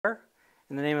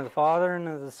In the name of the Father, and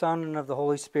of the Son, and of the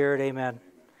Holy Spirit, amen.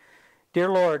 Dear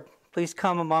Lord, please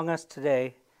come among us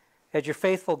today as your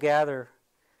faithful gather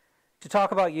to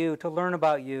talk about you, to learn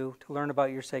about you, to learn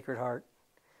about your Sacred Heart.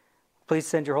 Please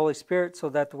send your Holy Spirit so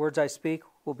that the words I speak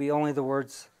will be only the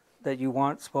words that you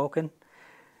want spoken,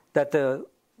 that the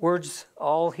words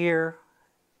all hear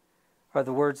are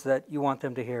the words that you want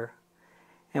them to hear.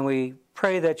 And we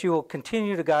pray that you will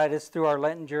continue to guide us through our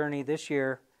Lenten journey this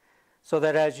year, so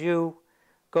that as you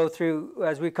go through,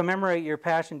 as we commemorate your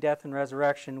passion, death, and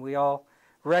resurrection, we all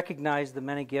recognize the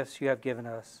many gifts you have given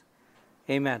us.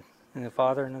 Amen. In the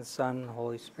Father, and the Son, and the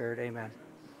Holy Spirit. Amen.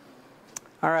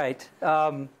 All right.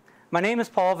 My name is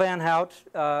Paul VanHoudt.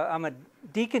 I'm a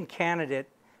deacon candidate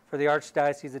for the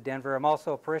Archdiocese of Denver. I'm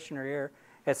also a parishioner here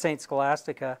at St.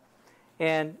 Scholastica.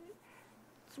 And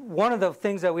one of the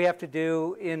things that we have to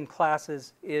do in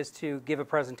classes is to give a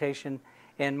presentation,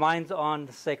 and mine's on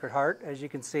the Sacred Heart, as you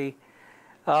can see.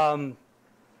 Some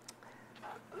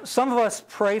of us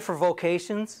pray for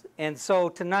vocations, and so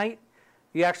tonight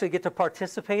you actually get to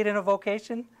participate in a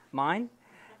vocation, mine.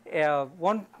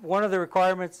 One of the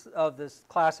requirements of this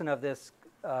class and of this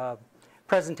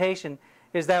presentation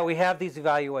is that we have these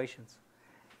evaluations.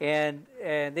 And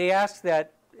they ask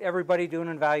that everybody do an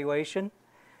evaluation.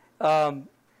 Deacon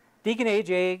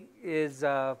AJ is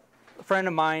a friend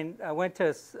of mine. I went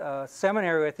to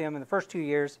seminary with him in the first 2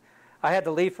 years. I had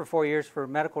to leave for 4 years for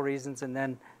medical reasons, and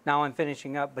then now I'm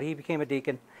finishing up. But he became a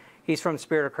deacon. He's from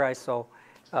Spirit of Christ, so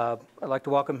I'd like to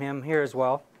welcome him here as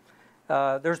well.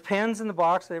 There's pens in the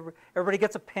box. Everybody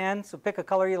gets a pen, so pick a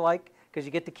color you like, because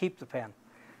you get to keep the pen.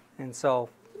 And so,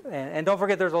 and don't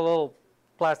forget there's a little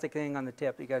plastic thing on the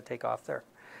tip you got to take off there.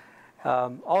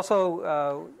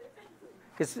 Also,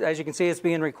 as you can see, it's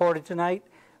being recorded tonight,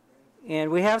 and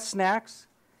we have snacks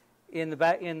in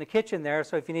the kitchen there.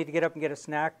 So if you need to get up and get a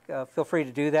snack, feel free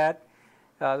to do that.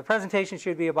 The presentation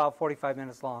should be about 45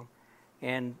 minutes long,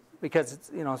 and because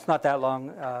it's not that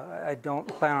long, I don't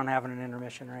plan on having an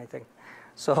intermission or anything.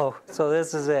 So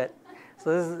this is it.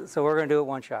 So we're going to do it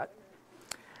one shot.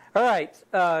 All right.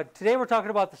 Today we're talking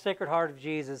about the Sacred Heart of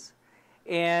Jesus,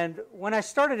 and when I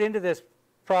started into this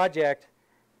project,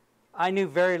 I knew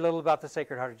very little about the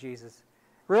Sacred Heart of Jesus.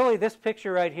 Really, this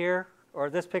picture right here, or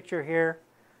this picture here,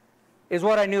 is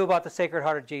what I knew about the Sacred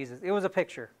Heart of Jesus. It was a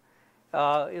picture.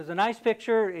 It was a nice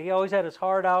picture. He always had his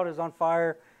heart out, it was on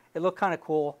fire. It looked kind of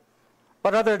cool.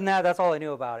 But other than that, that's all I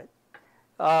knew about it.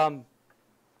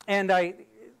 And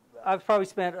I've probably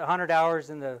spent 100 hours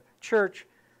in the church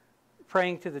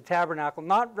praying to the tabernacle,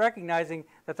 not recognizing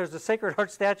that there's a Sacred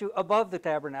Heart statue above the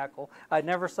tabernacle. I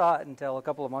never saw it until a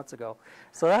couple of months ago.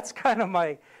 So that's kind of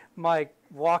my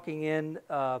walking in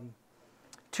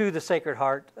to the Sacred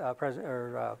Heart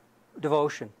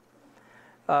devotion.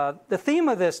 The theme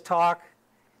of this talk,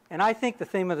 and I think the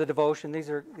theme of the devotion, these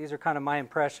are kind of my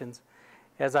impressions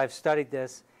as I've studied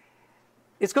this.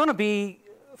 It's going to be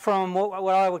from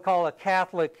what I would call a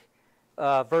Catholic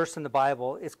verse in the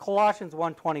Bible. It's Colossians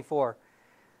 1:24.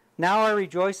 Now I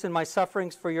rejoice in my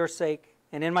sufferings for your sake,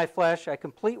 and in my flesh I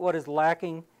complete what is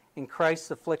lacking in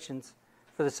Christ's afflictions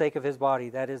for the sake of his body,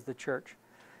 that is the church.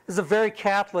 This is a very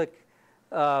Catholic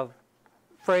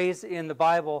phrase in the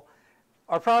Bible.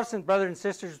 Our Protestant brothers and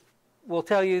sisters will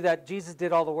tell you that Jesus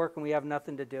did all the work and we have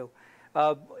nothing to do.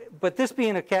 But this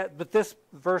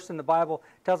verse in the Bible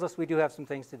tells us we do have some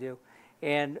things to do.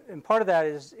 And part of that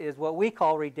is what we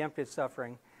call redemptive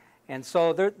suffering. And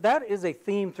so that is a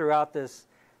theme throughout this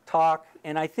talk,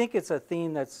 and I think it's a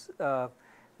theme that's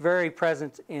very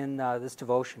present in this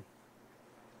devotion.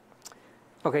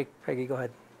 Okay, Peggy, go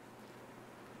ahead.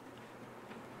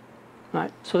 All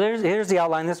right, so here's the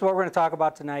outline. This is what we're going to talk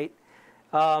about tonight.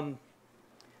 We're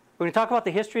going to talk about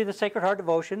the history of the Sacred Heart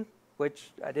devotion, which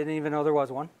I didn't even know there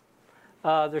was one.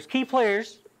 There's key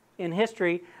players in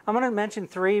history. I'm going to mention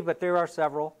 3, but there are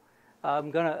several.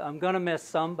 I'm going to miss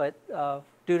some, but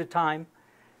due to time,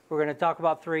 we're going to talk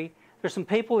about 3. There's some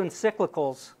papal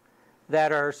encyclicals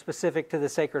that are specific to the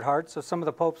Sacred Heart. So some of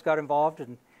the popes got involved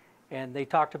and they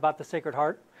talked about the Sacred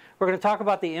Heart. We're going to talk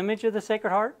about the image of the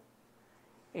Sacred Heart.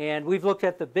 And we've looked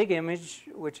at the big image,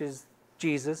 which is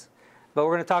Jesus. But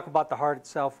we're going to talk about the heart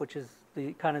itself, which is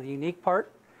the kind of the unique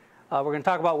part. We're going to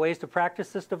talk about ways to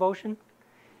practice this devotion.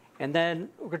 And then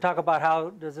we're going to talk about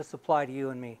how does this apply to you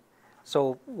and me.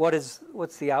 So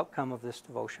what's the outcome of this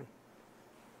devotion?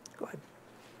 Go ahead.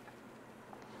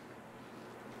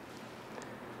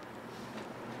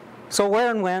 So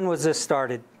where and when was this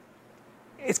started?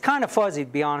 It's kind of fuzzy, to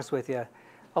be honest with you.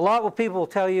 A lot of people will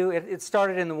tell you it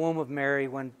started in the womb of Mary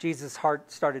when Jesus'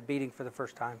 heart started beating for the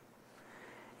first time.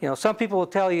 Some people will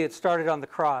tell you it started on the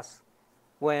cross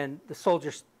when the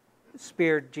soldiers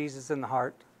speared Jesus in the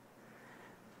heart.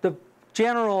 The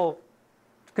general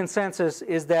consensus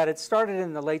is that it started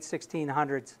in the late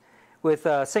 1600s with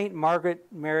St. Margaret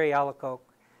Mary Alacoque.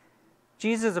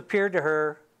 Jesus appeared to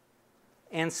her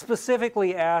and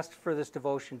specifically asked for this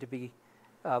devotion to be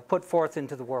put forth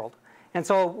into the world. And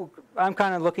so I'm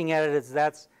kind of looking at it as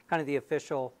that's kind of the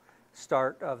official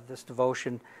start of this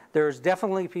devotion. There's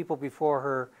definitely people before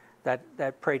her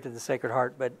that prayed to the Sacred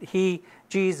Heart, but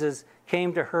Jesus,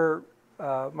 came to her,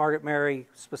 Margaret Mary,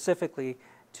 specifically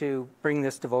to bring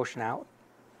this devotion out.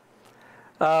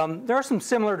 There are some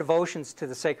similar devotions to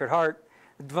the Sacred Heart.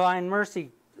 The Divine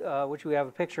Mercy, which we have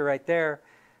a picture right there,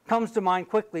 comes to mind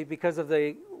quickly because of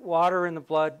the water and the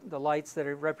blood, the lights that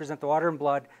represent the water and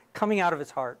blood coming out of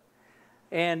his heart.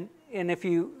 And if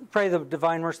you pray the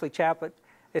Divine Mercy Chaplet,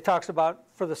 it talks about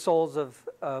for the souls of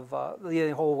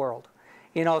the whole world.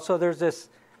 So there's this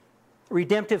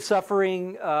redemptive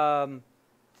suffering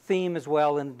theme as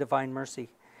well in Divine Mercy.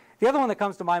 The other one that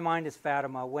comes to my mind is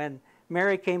Fatima, when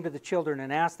Mary came to the children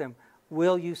and asked them,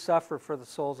 "Will you suffer for the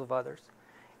souls of others?"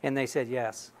 And they said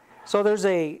yes. So there's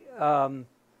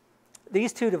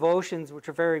these two devotions, which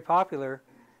are very popular,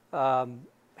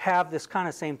 have this kind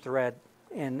of same thread,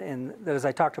 and as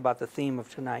I talked about the theme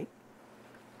of tonight.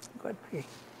 Go ahead, Peggy.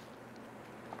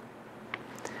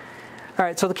 All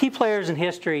right, so the key players in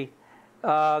history,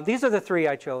 these are the three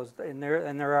I chose, and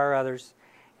there are others.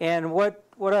 And what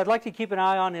I'd like to keep an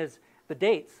eye on is the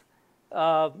dates.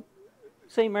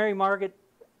 St. Margaret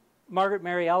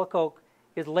Mary Alacoque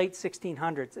is late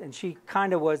 1600s, and she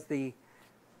kind of was the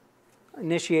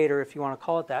initiator, if you want to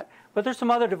call it that. But there's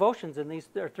some other devotions, and these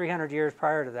are 300 years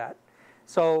prior to that.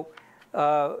 So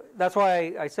that's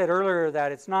why I said earlier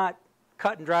that it's not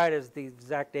cut and dried as the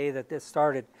exact day that this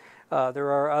started.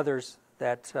 There are others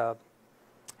that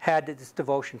had this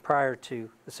devotion prior to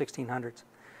the 1600s.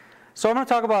 So I'm going to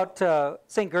talk about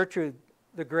St. Gertrude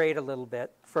the Great a little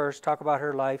bit first, talk about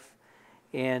her life.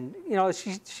 And,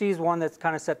 she's one that's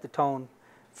kind of set the tone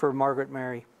for Margaret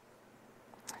Mary.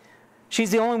 She's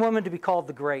the only woman to be called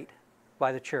the Great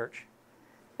by the church.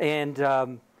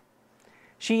 And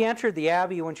she entered the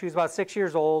abbey when she was about 6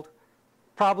 years old,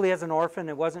 probably as an orphan.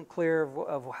 It wasn't clear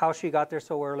of how she got there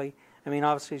so early. I mean,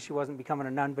 obviously she wasn't becoming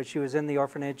a nun, but she was in the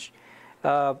orphanage.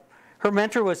 Her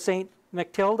mentor was St.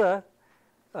 Matilda,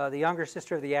 the younger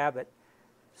sister of the abbot.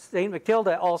 St.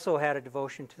 Matilda also had a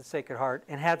devotion to the Sacred Heart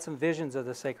and had some visions of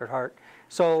the Sacred Heart.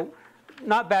 So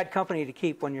not bad company to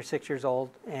keep when you're 6 years old,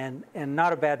 and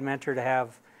not a bad mentor to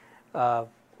have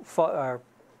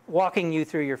walking you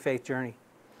through your faith journey.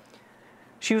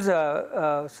 She was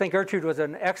St. Gertrude was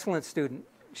an excellent student.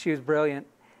 She was brilliant.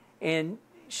 And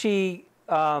she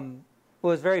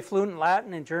was very fluent in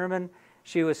Latin and German.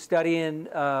 She was studying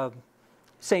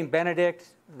St. Benedict,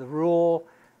 the rule,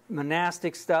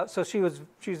 monastic stuff. So she was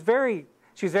very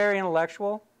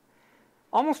intellectual,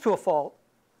 almost to a fault.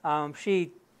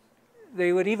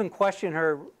 They would even question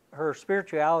her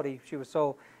spirituality. She was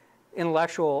so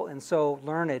intellectual and so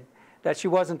learned that she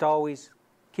wasn't always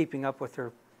keeping up with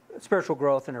her spiritual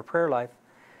growth in her prayer life.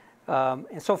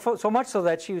 And so much so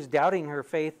that she was doubting her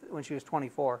faith when she was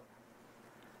 24.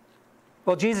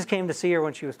 Well, Jesus came to see her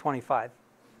when she was 25.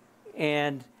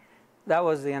 And that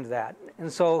was the end of that.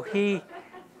 And so he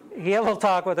had a little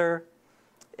talk with her.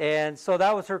 And so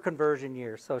that was her conversion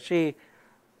year. So she,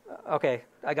 okay,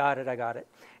 I got it.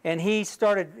 And he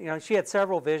started, she had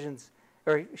several visions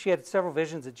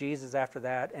of Jesus after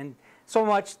that. And so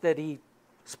much that he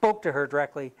spoke to her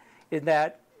directly in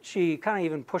that she kind of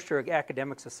even pushed her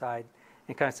academics aside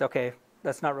and kind of said, okay,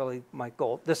 that's not really my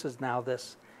goal. This is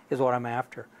what I'm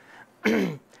after.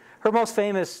 Her most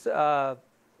famous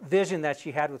vision that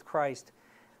she had with Christ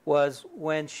was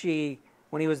when he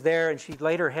was there and she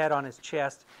laid her head on his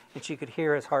chest and she could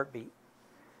hear his heartbeat.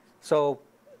 So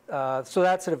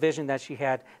that's a vision that she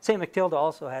had. St. Matilda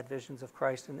also had visions of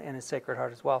Christ and his Sacred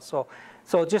Heart as well. So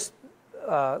just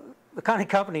the kind of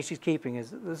company she's keeping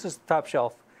this is top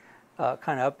shelf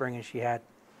kind of upbringing she had.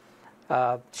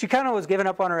 She kind of was giving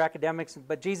up on her academics,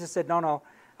 but Jesus said, no,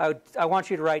 I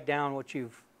want you to write down what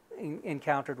you've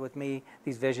encountered with me,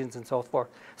 these visions and so forth.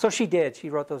 So she did.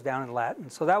 She wrote those down in Latin.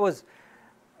 So that was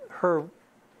her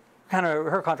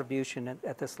contribution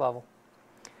at this level.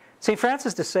 St.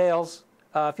 Francis de Sales,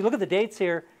 if you look at the dates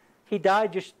here, he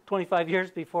died just 25 years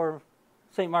before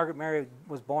St. Margaret Mary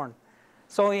was born.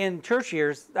 So in church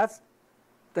years, that's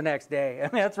the next day. I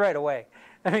mean, that's right away.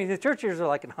 I mean, the church years are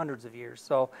like in hundreds of years.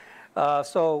 So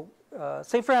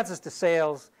St. Francis de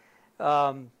Sales,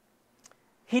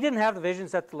 he didn't have the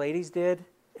visions that the ladies did.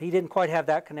 He didn't quite have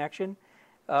that connection.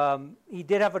 He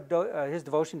did have his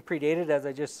devotion predated, as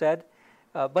I just said.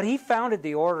 But he founded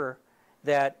the order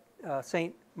that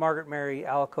St. Margaret Mary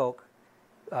Alacoque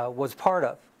was part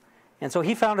of. And so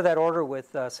he founded that order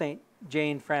with St.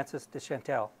 Jane Frances de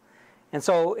Chantal.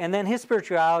 And then his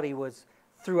spirituality was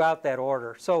throughout that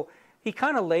order. So he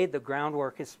kind of laid the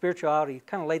groundwork, his spirituality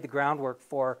kind of laid the groundwork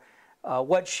for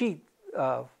what she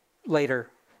later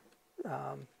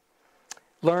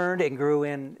learned and grew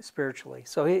in spiritually.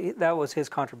 So that was his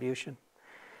contribution.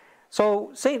 So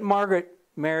St. Margaret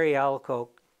Mary Alacoque,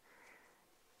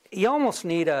 you almost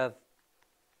need a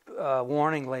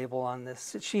warning label on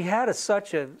this. She had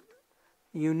such a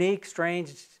unique,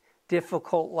 strange,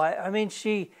 difficult life. I mean,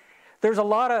 there's a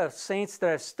lot of saints that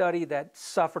I've studied that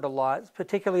suffered a lot,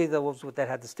 particularly those that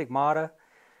had the stigmata.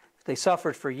 They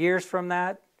suffered for years from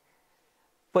that.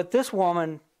 But this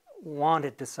woman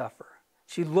wanted to suffer.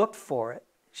 She looked for it.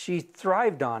 She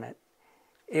thrived on it.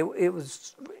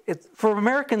 For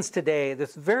Americans today,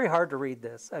 it's very hard to read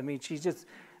this. I mean, she's just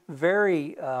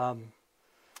very...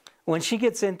 when she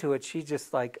gets into it, she's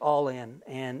just like all in,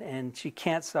 and she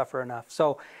can't suffer enough.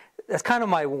 So that's kind of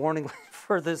my warning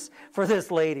for this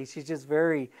lady. She's just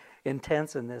very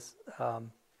intense in this.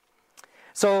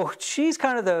 So she's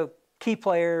kind of the key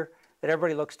player that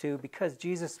everybody looks to because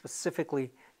Jesus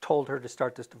specifically told her to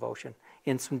start this devotion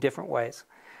in some different ways.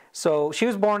 So she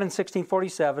was born in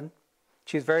 1647.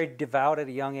 She was very devout at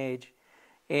a young age.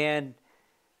 And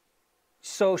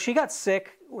so she got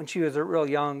sick when she was real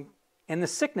young. And the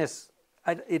sickness,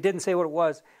 it didn't say what it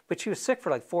was, but she was sick for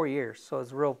like 4 years. So it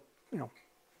was a real,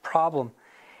 problem.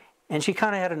 And she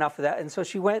kind of had enough of that. And so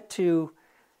she went to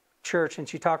church and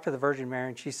she talked to the Virgin Mary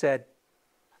and she said,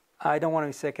 I don't want to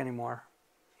be sick anymore.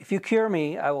 If you cure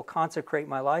me, I will consecrate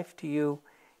my life to you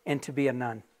and to be a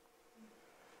nun.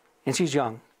 And she's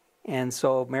young. And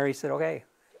so Mary said, okay.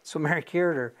 So Mary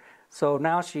cured her. So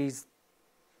now she's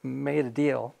made a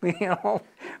deal,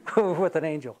 with an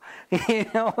angel,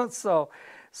 So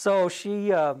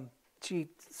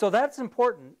so that's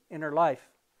important in her life.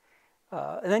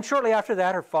 And then shortly after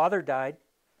that, her father died,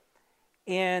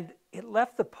 and it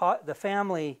left the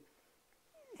family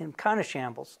in kind of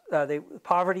shambles.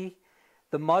 Poverty.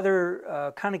 The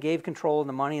mother kind of gave control of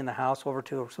the money in the house over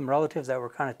to some relatives that were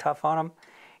kind of tough on them,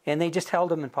 and they just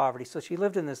held them in poverty. So she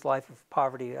lived in this life of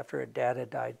poverty after her dad had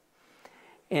died.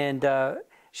 And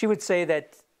she would say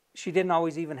that she didn't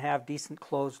always even have decent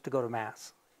clothes to go to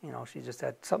Mass. She just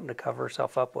had something to cover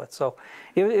herself up with. So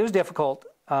it was difficult.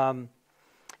 And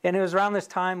it was around this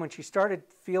time when she started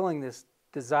feeling this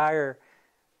desire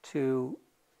to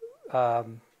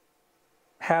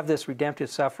have this redemptive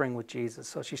suffering with Jesus.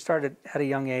 So she started at a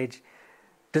young age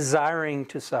desiring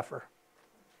to suffer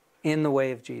in the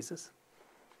way of Jesus.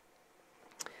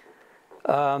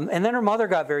 And then her mother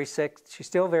got very sick. She's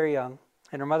still very young.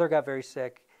 And her mother got very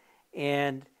sick.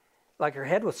 And like her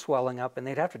head was swelling up and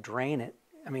they'd have to drain it.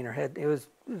 I mean, her head, it was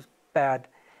bad.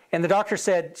 And the doctor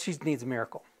said she needs a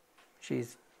miracle.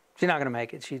 She's not going to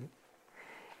make it.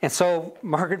 And so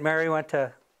Margaret Mary went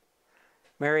to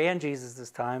Mary and Jesus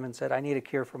this time and said, I need a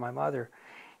cure for my mother.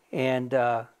 And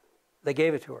they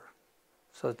gave it to her.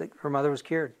 So her mother was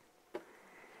cured.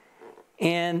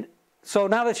 And so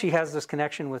now that she has this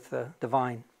connection with the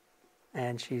divine,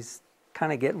 and she's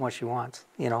kind of getting what she wants,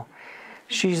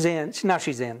 she's in. Now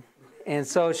she's in. And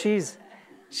so she's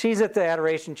at the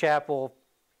Adoration Chapel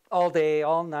all day,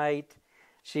 all night.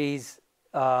 She's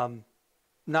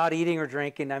not eating or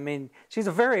drinking. I mean, she's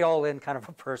a very all-in kind of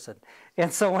a person.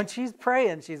 And so when she's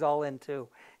praying, she's all in too.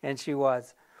 And she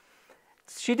was.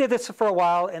 She did this for a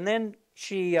while, and then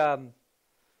she started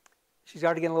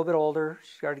getting a little bit older.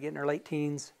 She started getting in her late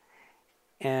teens.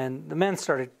 And the men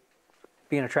started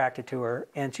being attracted to her.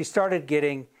 And she started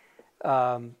getting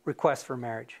requests for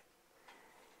marriage.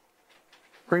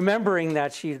 Remembering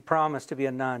that she had promised to be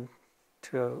a nun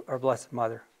to our Blessed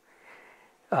Mother.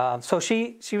 So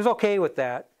she was okay with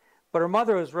that, but her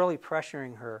mother was really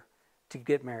pressuring her to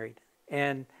get married.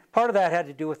 And part of that had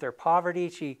to do with their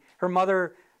poverty. Her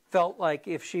mother felt like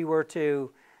if she were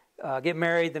to get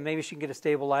married, then maybe she can get a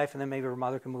stable life, and then maybe her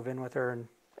mother can move in with her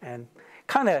and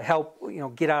kind of help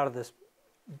get out of this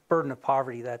burden of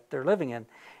poverty that they're living in.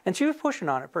 And she was pushing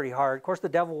on it pretty hard. Of course, the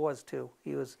devil was too.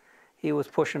 He was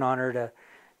pushing on her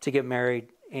to get married,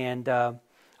 and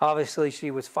obviously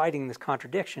she was fighting this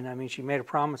contradiction. I mean, she made a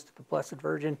promise to the Blessed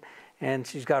Virgin, and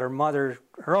she's got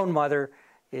her own mother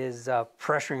is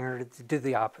pressuring her to do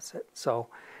the opposite. So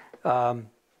after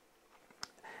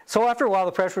a while,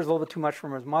 the pressure was a little bit too much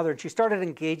from her mother, and she started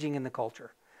engaging in the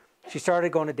culture. She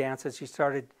started going to dances. She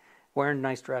started wearing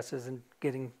nice dresses and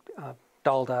getting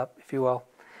dolled up, if you will.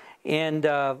 And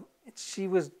she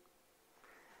was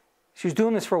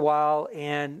doing this for a while,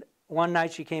 and one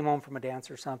night she came home from a dance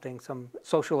or something, some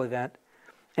social event,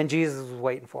 And Jesus was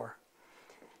waiting for her.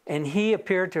 And he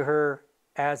appeared to her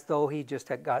as though he just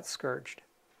had got scourged.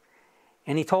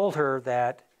 And he told her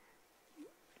that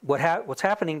what's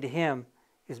happening to him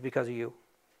is because of you.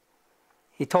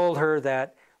 He told her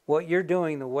that what you're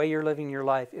doing, the way you're living your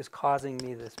life, is causing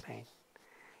me this pain.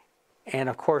 And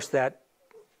of course that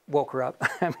woke her up.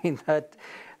 I mean, that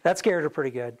scared her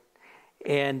pretty good.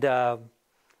 And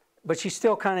but she's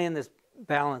still kind of in this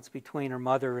balance between her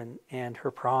mother and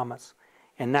her promise.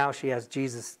 And now she has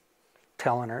Jesus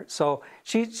telling her. So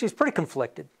she's pretty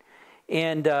conflicted.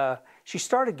 And she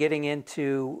started getting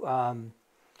into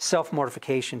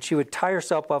self-mortification. She would tie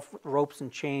herself up with ropes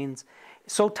and chains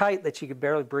so tight that she could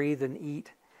barely breathe and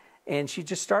eat. And she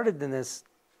just started in this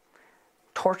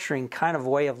torturing kind of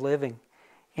way of living.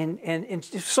 And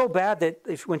it's so bad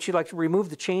that when she removed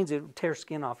the chains, it would tear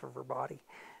skin off of her body.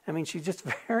 I mean, she's just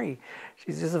a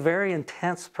very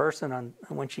intense person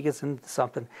when she gets into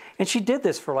something. And she did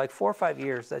this for like 4 or 5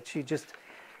 years, that she just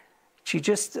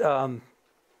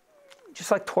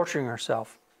like torturing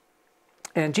herself.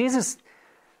 And Jesus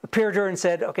appeared to her and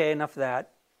said, okay, enough of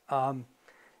that.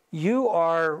 You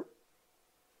are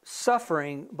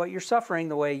suffering, but you're suffering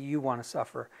the way you want to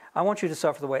suffer. I want you to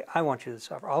suffer the way I want you to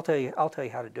suffer. I'll tell you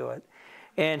how to do it.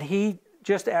 And he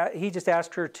just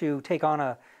asked her to take on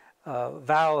a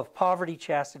vow of poverty,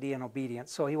 chastity, and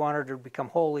obedience. So he wanted her to become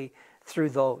holy through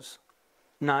those,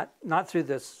 not through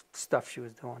this stuff she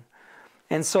was doing.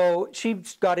 And so she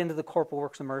got into the corporal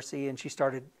works of mercy, and she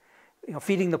started,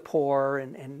 feeding the poor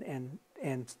and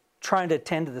trying to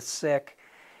attend to the sick.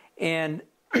 And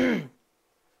it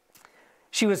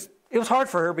was hard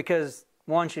for her because,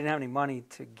 one, she didn't have any money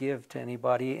to give to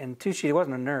anybody, and two, she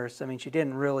wasn't a nurse. I mean, she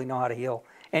didn't really know how to heal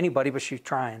anybody, but she was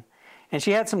trying. And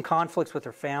she had some conflicts with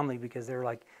her family because they were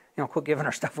like, quit giving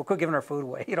her stuff, quit giving her food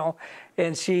away,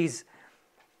 And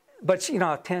but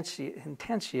how intense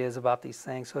she is about these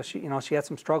things. So she had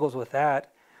some struggles with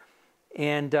that.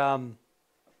 And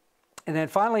then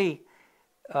finally,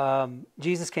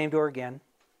 Jesus came to her again,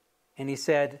 and he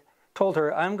told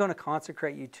her, I'm going to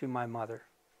consecrate you to my mother.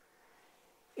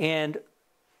 And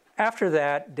after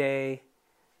that day,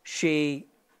 she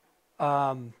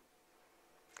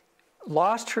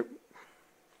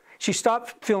she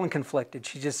stopped feeling conflicted.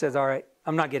 She just says, all right,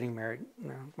 I'm not getting married.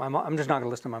 I'm just not going to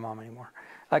listen to my mom anymore.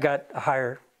 I got a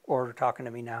higher order talking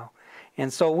to me now.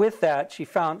 And so with that, she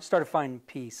started finding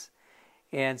peace.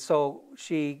 And so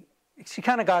she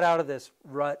kind of got out of this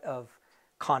rut of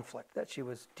conflict that she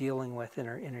was dealing with in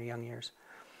her young years.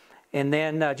 And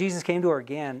then Jesus came to her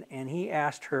again, and he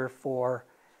asked her for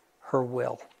her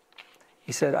will.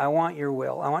 He said, I want your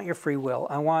will. I want your free will.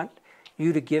 I want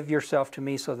you to give yourself to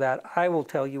me so that I will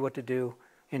tell you what to do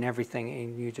in everything,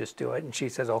 and you just do it. And she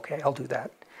says, okay, I'll do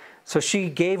that. So she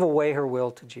gave away her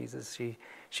will to Jesus.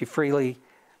 She freely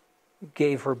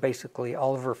gave her basically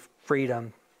all of her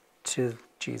freedom to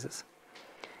Jesus.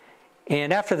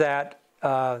 And after that,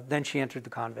 then she entered the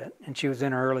convent, and she was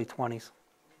in her early 20s.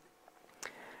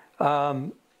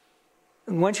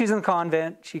 When she's in the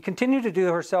convent, she continued to do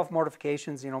her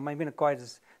self-mortifications, maybe not quite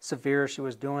as severe as she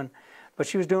was doing, but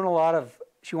she was doing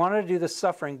she wanted to do the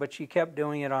suffering, but she kept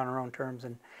doing it on her own terms.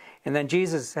 And then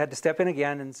Jesus had to step in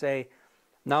again and say,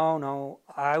 no,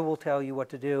 I will tell you what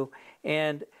to do.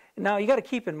 And now you got to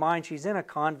keep in mind, she's in a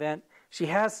convent. She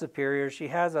has superiors. She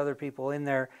has other people in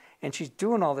there. And she's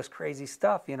doing all this crazy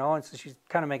stuff, and so she's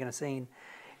kind of making a scene.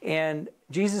 And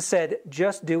Jesus said,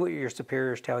 just do what your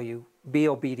superiors tell you. Be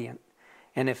obedient.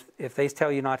 And if they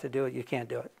tell you not to do it, you can't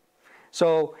do it.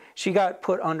 So she got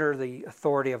put under the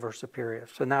authority of her superiors.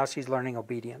 So now she's learning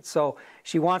obedience. So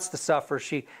she wants to suffer.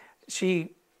 She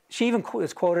even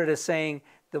is quoted as saying,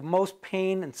 the most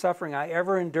pain and suffering I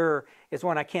ever endure is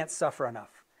when I can't suffer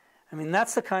enough. I mean,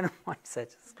 that's the kind of mindset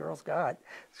this girl's got.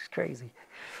 It's crazy.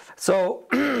 So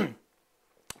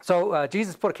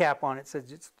Jesus put a cap on it.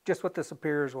 Said it's just what the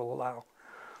superiors will allow.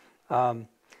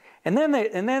 And then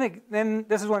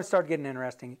this is when it started getting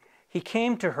interesting. He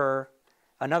came to her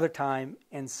another time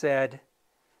and said,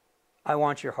 I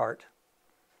want your heart.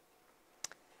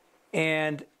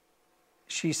 And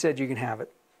she said, you can have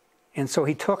it. And so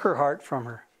he took her heart from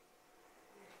her.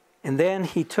 And then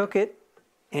he took it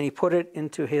and he put it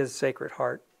into his sacred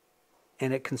heart,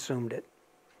 and it consumed it.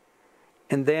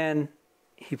 And then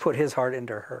he put his heart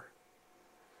into her.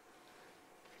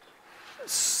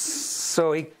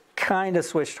 So he kind of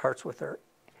switched hearts with her.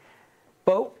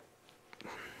 But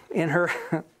in her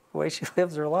the way she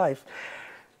lives her life,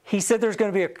 he said there's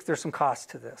some cost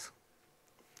to this.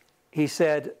 He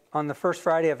said on the first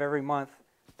Friday of every month,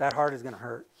 that heart is going to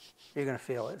hurt. You're going to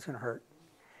feel it. It's going to hurt.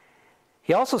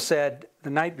 He also said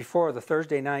the night before, the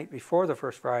Thursday night before the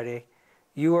first Friday,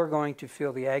 you are going to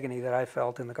feel the agony that I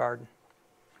felt in the garden.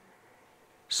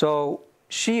 So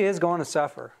she is going to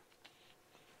suffer,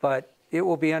 but it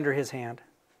will be under his hand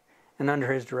and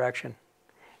under his direction.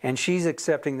 And she's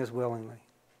accepting this willingly.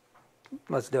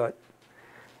 Let's do it.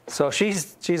 So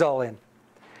she's all in.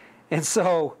 And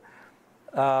so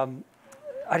I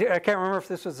can't remember if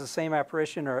this was the same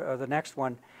apparition or the next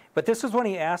one, but this is when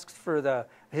he asked for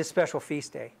his special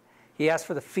feast day. He asked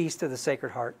for the Feast of the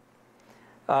Sacred Heart.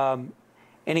 And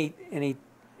he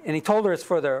told her it's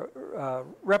for the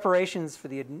reparations for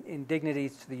the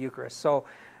indignities to the Eucharist. So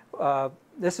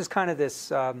this is kind of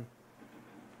this,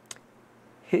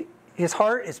 his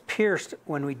heart is pierced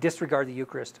when we disregard the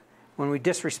Eucharist, when we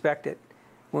disrespect it,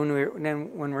 when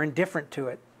we're indifferent to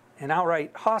it, and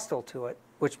outright hostile to it,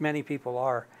 which many people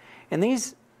are. And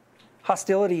these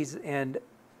hostilities and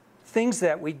things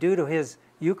that we do to his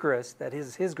Eucharist, that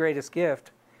is his greatest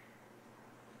gift,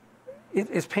 it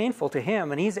is painful to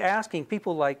him. And he's asking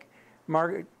people like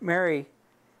Mary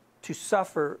to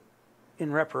suffer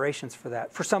in reparations for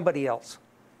that, for somebody else.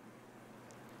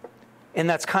 And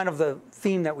that's kind of the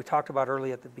theme that we talked about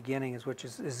early at the beginning, which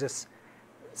is this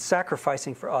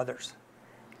sacrificing for others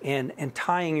and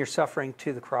tying your suffering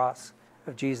to the cross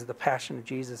of Jesus, the passion of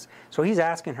Jesus. So he's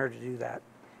asking her to do that.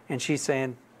 And she's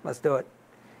saying, let's do it.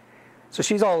 So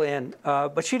she's all in.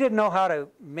 But she didn't know how to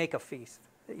make a feast.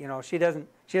 You know, she doesn't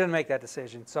make that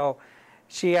decision. So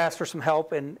she asked for some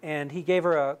help, and he gave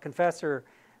her a confessor.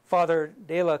 Father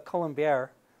de la Colombière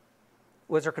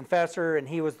was her confessor, and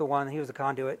he was the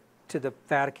conduit to the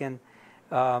Vatican.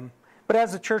 But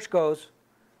as the church goes,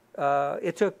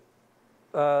 it took,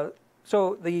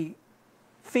 so the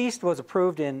feast was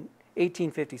approved in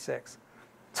 1856.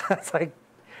 So that's like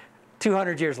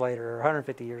 200 years later, or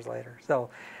 150 years later.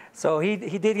 So he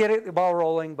did get the ball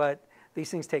rolling, but these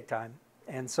things take time.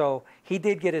 And so he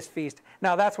did get his feast.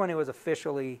 Now that's when it was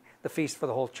officially the feast for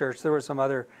the whole church. There were some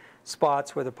other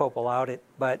spots where the Pope allowed it,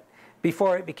 but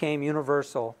before it became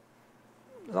universal,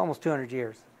 it was almost 200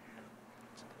 years.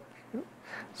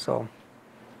 So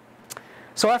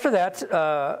after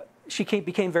that, she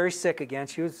became very sick again.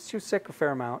 She was sick a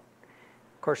fair amount.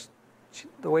 Of course,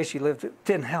 the way she lived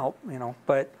didn't help, you know.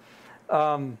 But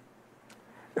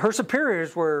her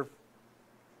superiors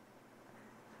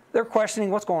they're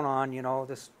questioning what's going on, you know.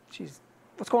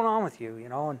 What's going on with you, you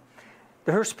know? And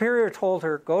her superior told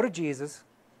her, go to Jesus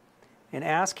and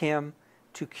ask him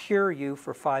to cure you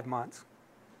for 5 months,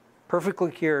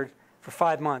 perfectly cured for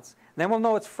 5 months. And then we'll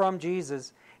know it's from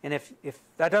Jesus. And if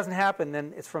that doesn't happen,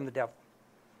 then it's from the devil.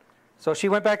 So she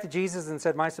went back to Jesus and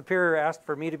said, my superior asked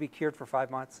for me to be cured for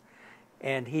 5 months,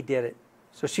 and he did it.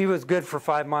 So she was good for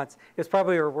 5 months. It's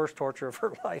probably her worst torture of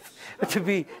her life,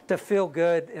 to feel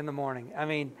good in the morning. I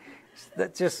mean,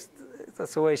 that's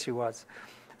the way she was.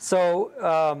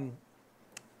 So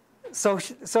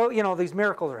you know, these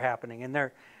miracles are happening, and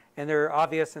they're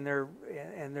obvious, and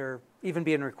they're even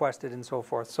being requested and so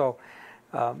forth. So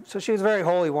she was a very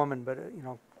holy woman, but you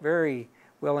know, very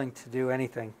willing to do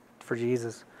anything for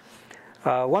Jesus.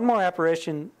 One more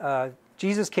apparition.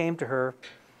 Jesus came to her,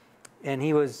 and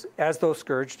he was as though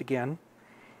scourged again.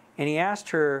 And he asked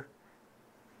her,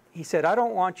 he said, I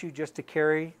don't want you just to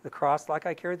carry the cross like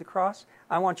I carried the cross.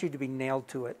 I want you to be nailed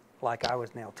to it like I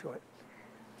was nailed to it.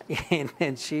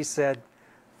 And she said,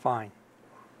 fine.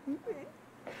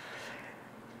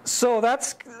 So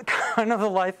that's kind of the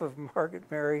life of Margaret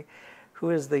Mary,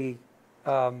 who is the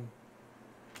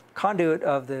conduit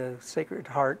of the Sacred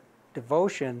Heart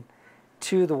devotion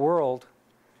to the world.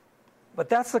 But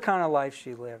that's the kind of life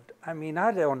she lived. I mean,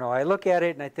 I don't know. I look at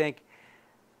it and I think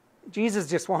Jesus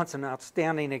just wants an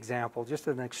outstanding example, just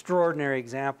an extraordinary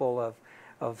example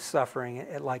of suffering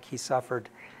like he suffered,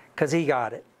 because he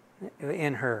got it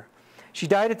in her. She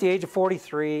died at the age of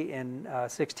 43 in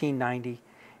 1690,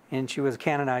 and she was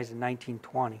canonized in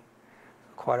 1920,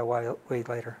 quite a way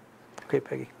later. Okay,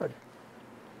 Peggy, good.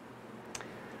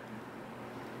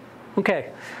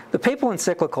 Okay, the papal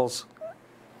encyclicals.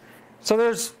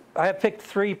 So I have picked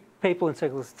 3 papal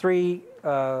encyclicals, 3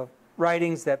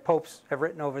 writings that popes have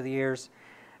written over the years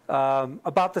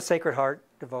about the Sacred Heart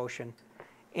devotion.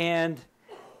 And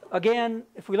again,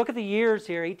 if we look at the years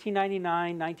here,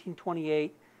 1899,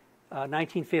 1928,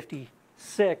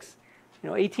 1956, you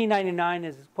know, 1899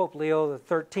 is Pope Leo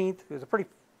XIII, who was a pretty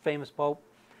famous pope.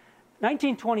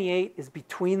 1928 is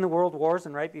between the world wars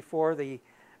and right before the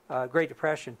Great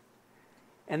Depression.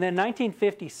 And then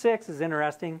 1956 is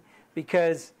interesting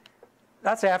because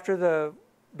that's after the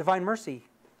Divine Mercy.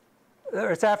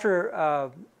 It's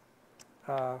after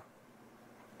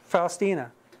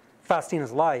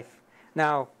Faustina's life.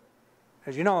 Now,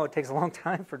 as you know, it takes a long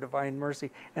time for divine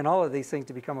mercy and all of these things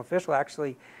to become official.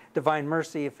 Actually, divine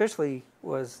mercy officially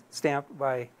was stamped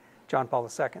by John Paul II.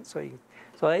 So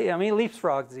it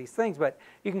leapfrogs these things, but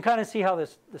you can kind of see how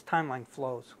this timeline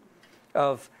flows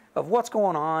of what's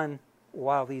going on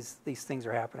while these things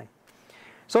are happening.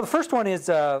 So the first one is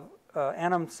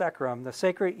Annum Sacrum, the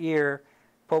sacred year,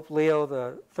 Pope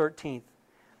Leo XIII.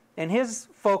 And his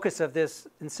focus of this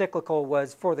encyclical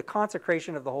was for the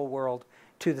consecration of the whole world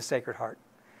to the Sacred Heart.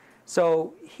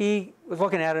 So he was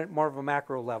looking at it more of a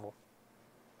macro level.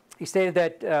 He stated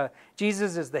that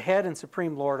Jesus is the head and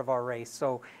supreme Lord of our race.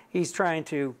 So he's trying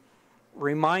to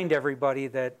remind everybody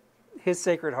that his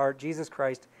Sacred Heart, Jesus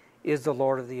Christ, is the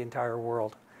Lord of the entire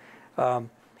world.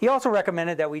 He also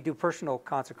recommended that we do personal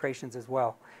consecrations as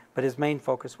well, but his main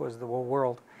focus was the whole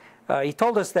world. He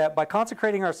told us that by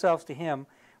consecrating ourselves to him,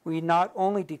 we not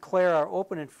only declare our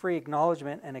open and free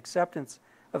acknowledgement and acceptance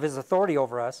of his authority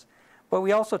over us, but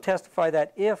we also testify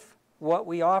that if what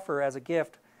we offer as a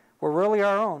gift were really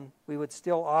our own, we would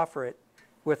still offer it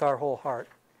with our whole heart.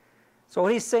 So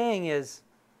what he's saying is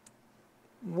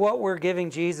what we're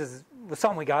giving Jesus was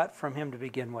something we got from him to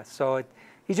begin with. So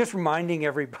he's just reminding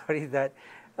everybody that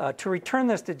to return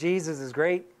this to Jesus is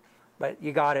great, but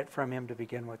you got it from him to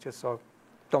begin with, just so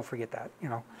don't forget that,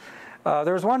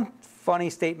 There was one funny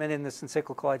statement in this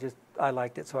encyclical. I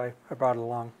liked it, so I brought it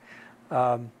along.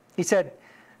 He said,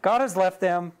 God has left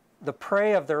them the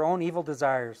prey of their own evil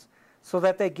desires, so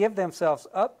that they give themselves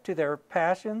up to their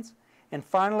passions and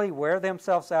finally wear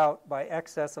themselves out by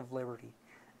excess of liberty.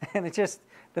 And doesn't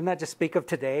that just speak of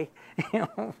today?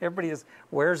 Everybody just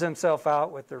wears themselves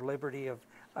out with their liberty of,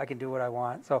 I can do what I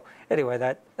want. So anyway,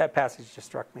 that passage just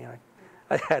struck me.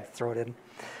 I had to throw it in.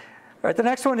 All right, the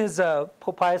next one is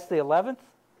Pope Pius XI,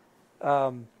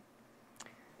 the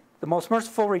Most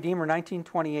Merciful Redeemer,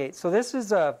 1928. So this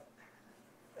is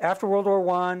after World War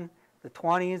I. The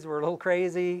 20s were a little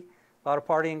crazy, a lot of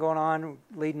partying going on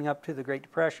leading up to the Great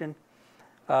Depression.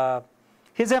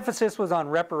 His emphasis was on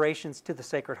reparations to the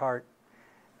Sacred Heart,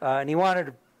 and he wanted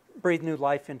to breathe new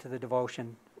life into the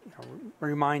devotion,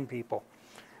 remind people.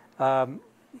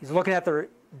 He's looking at the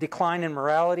decline in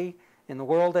morality in the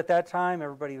world at that time.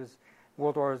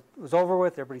 World War was over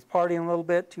with. Everybody's partying a little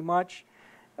bit too much.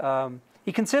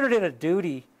 He considered it a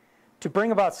duty to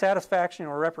bring about satisfaction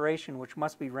or reparation which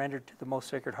must be rendered to the most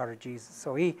Sacred Heart of Jesus.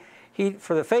 So he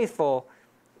for the faithful,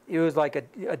 it was like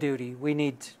a duty.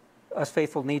 Us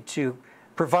faithful need to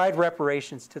provide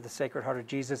reparations to the Sacred Heart of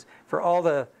Jesus for all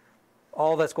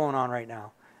that's going on right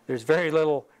now. There's very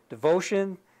little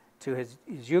devotion to his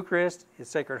Eucharist, his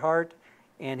Sacred Heart,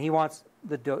 and he wants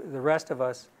the rest of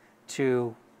us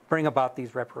to bring about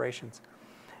these reparations.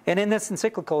 And in this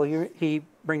encyclical, he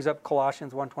brings up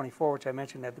Colossians 1:24, which I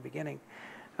mentioned at the beginning,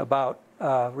 about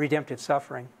redemptive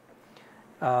suffering.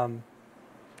 And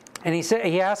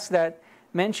he asks that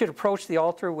men should approach the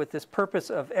altar with this purpose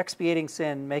of expiating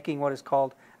sin, making what is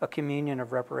called a communion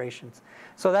of reparations.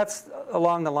 So that's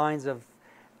along the lines of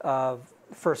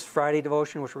First Friday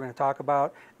devotion, which we're going to talk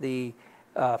about, the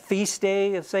feast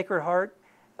day of Sacred Heart.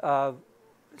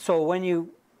 So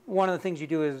one of the things you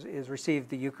do is receive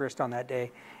the Eucharist on that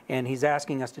day, and he's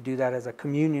asking us to do that as a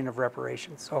communion of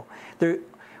reparations. So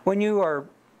when you are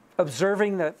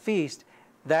observing the feast,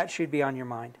 that should be on your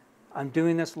mind. I'm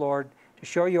doing this, Lord, to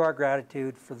show you our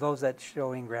gratitude for those that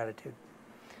show ingratitude.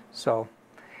 So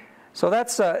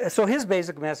that's so his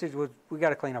basic message was we got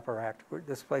to clean up our act.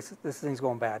 This thing's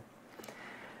going bad.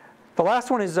 The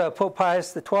last one is Pope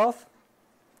Pius XII.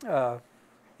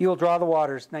 You will draw the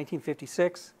waters,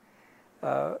 1956.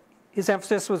 His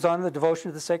emphasis was on the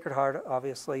devotion to the Sacred Heart,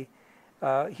 obviously.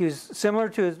 He was similar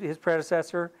to his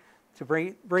predecessor, to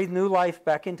breathe new life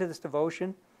back into this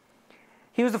devotion.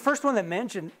 He was the first one that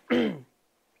mentioned.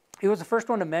 He was the first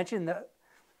one to mention that.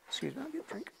 Excuse me, I'll get a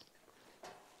drink.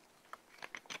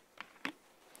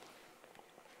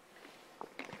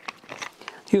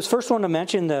 He was the first one to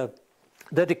mention the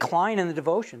decline in the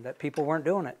devotion, that people weren't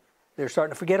doing it. They were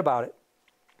starting to forget about it.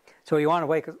 So he wanted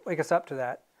to wake us up to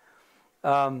that.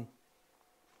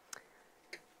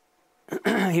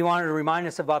 He wanted to remind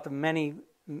us about the many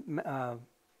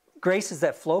graces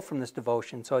that flow from this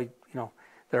devotion. So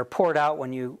that are poured out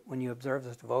when you observe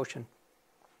this devotion.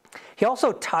 He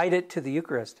also tied it to the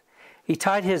Eucharist. He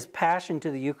tied his passion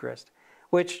to the Eucharist,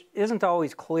 which isn't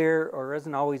always clear or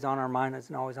isn't always on our mind.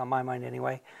 Isn't always on my mind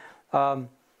anyway.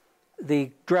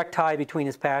 The direct tie between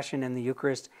his passion and the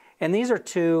Eucharist, and these are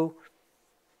two.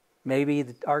 Maybe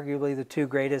arguably the two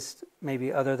greatest,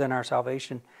 maybe other than our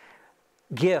salvation,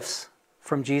 gifts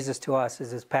from Jesus to us is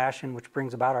his passion, which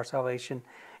brings about our salvation,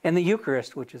 and the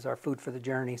Eucharist, which is our food for the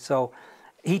journey. So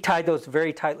he tied those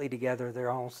very tightly together.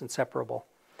 They're almost inseparable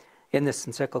in this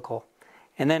encyclical.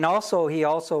 And then also, he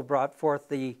also brought forth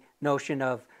the notion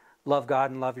of love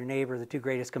God and love your neighbor, the two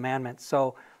greatest commandments.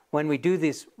 So when we do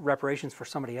these reparations for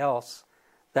somebody else,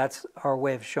 that's our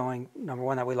way of showing, number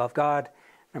one, that we love God,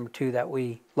 number two, that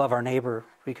we love our neighbor,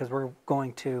 because we're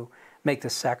going to make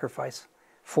this sacrifice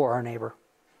for our neighbor.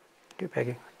 Okay,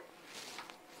 Peggy.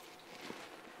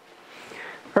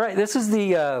 All right, this is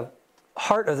the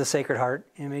heart of the Sacred Heart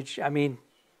image. I mean,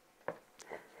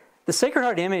 the Sacred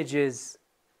Heart image is,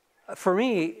 for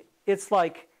me, it's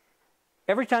like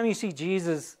every time you see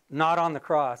Jesus not on the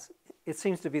cross, it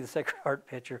seems to be the Sacred Heart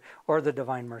picture or the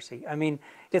Divine Mercy. I mean,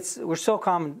 we're so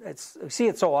common, we see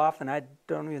it so often, I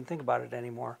don't even think about it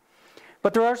anymore.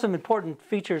 But there are some important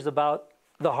features about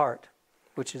the heart,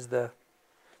 which is the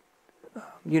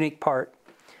unique part.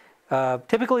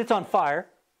 Typically it's on fire,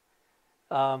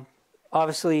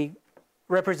 obviously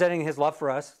representing his love for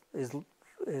us,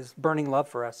 his burning love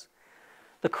for us.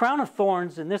 The crown of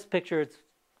thorns, in this picture it's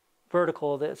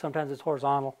vertical, sometimes it's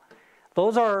horizontal.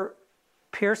 Those are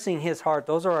piercing his heart.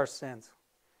 Those are our sins.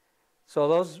 So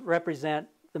those represent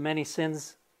the many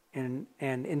sins and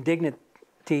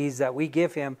indignities that we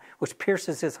give him, which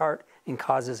pierces his heart and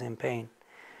causes him pain.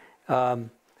 The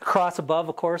cross above,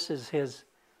 of course, is his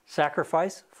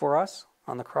sacrifice for us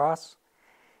on the cross.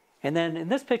 And then in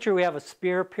this picture we have a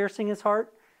spear piercing his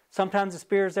heart. Sometimes the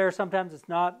spear is there, sometimes it's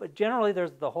not, but generally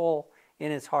there's the hole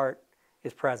in his heart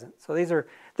is present. So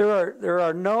there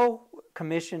are no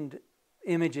commissioned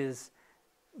images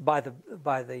by the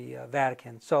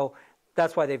Vatican. So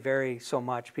that's why they vary so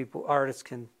much. Artists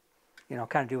can,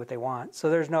 kind of do what they want. So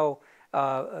there's no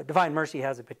Divine Mercy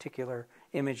has a particular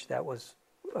image that was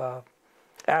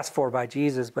asked for by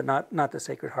Jesus, but not the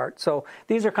Sacred Heart. So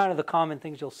these are kind of the common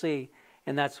things you'll see,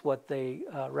 and that's what they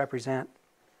represent.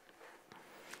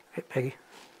 Okay, Peggy.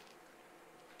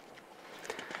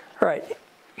 All right,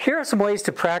 here are some ways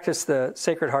to practice the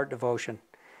Sacred Heart devotion.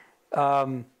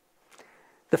 The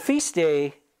feast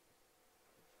day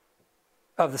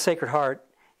of the Sacred Heart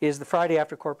is the Friday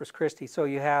after Corpus Christi. So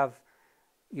you have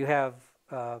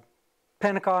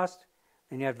Pentecost,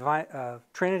 then you have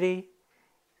Trinity,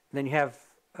 then you have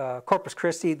Corpus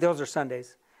Christi. Those are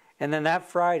Sundays, and then that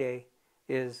Friday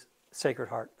is Sacred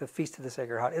Heart. The Feast of the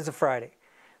Sacred Heart is a Friday,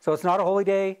 so it's not a holy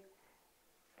day.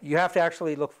 You have to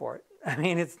actually look for it. I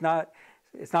mean, it's not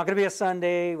going to be a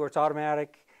Sunday where it's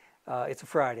automatic. It's a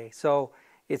Friday, so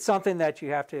it's something that you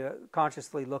have to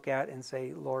consciously look at and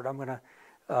say, Lord, I'm going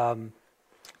to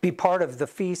be part of the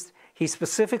feast. He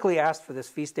specifically asked for this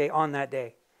feast day on that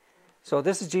day. So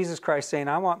this is Jesus Christ saying,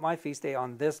 I want my feast day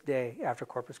on this day after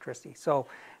Corpus Christi. So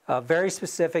very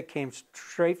specific, came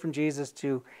straight from Jesus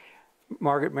to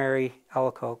Margaret Mary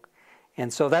Alacoque.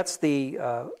 And so that's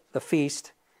the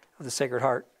feast of the Sacred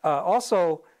Heart.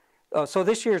 So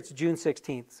this year it's June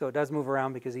 16th. So it does move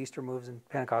around because Easter moves and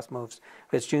Pentecost moves.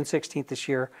 But it's June 16th this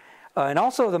year. And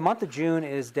also the month of June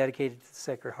is dedicated to the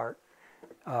Sacred Heart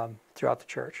throughout the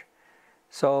church.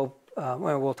 So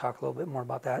we'll talk a little bit more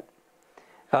about that.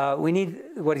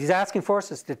 What he's asking for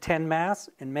us is to attend Mass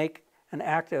and make an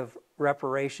act of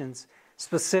reparations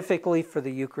specifically for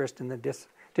the Eucharist and the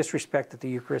disrespect that the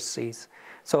Eucharist sees.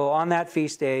 So on that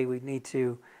feast day, we need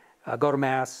to go to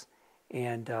Mass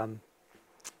and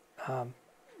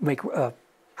make a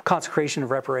consecration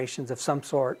of reparations of some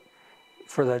sort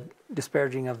for the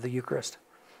disparaging of the Eucharist.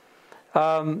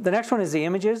 The next one is the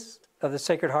images of the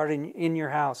Sacred Heart in your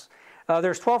house.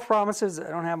 There's 12 promises. I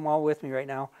don't have them all with me right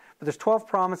now, but there's 12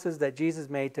 promises that Jesus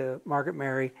made to Margaret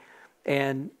Mary,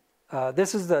 and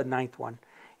this is the 9th one.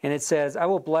 And it says, I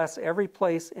will bless every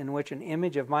place in which an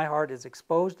image of my heart is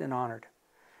exposed and honored.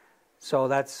 So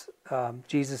that's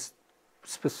Jesus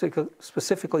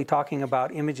specifically talking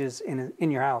about images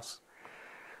in your house.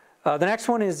 The next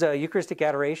one is Eucharistic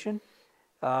adoration.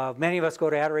 Many of us go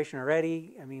to adoration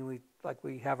already. I mean,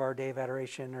 we have our day of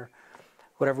adoration or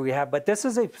whatever we have. But this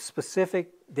is a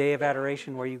specific day of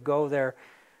adoration where you go there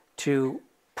to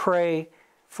pray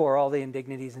for all the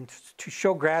indignities and to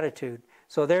show gratitude.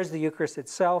 So there's the Eucharist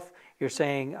itself. You're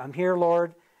saying, I'm here,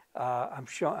 Lord. I'm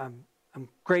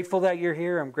grateful that you're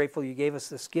here. I'm grateful you gave us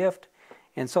this gift.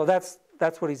 And so that's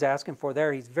what he's asking for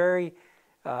there. He's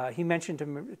he mentioned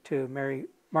to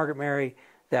Margaret Mary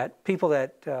that people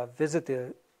that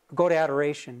go to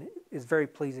adoration is very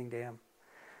pleasing to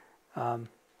him.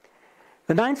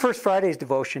 The 9 First Fridays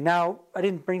devotion. Now, I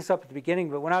didn't bring this up at the beginning,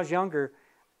 but when I was younger,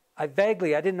 I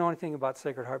didn't know anything about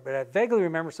Sacred Heart, but I vaguely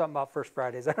remember something about First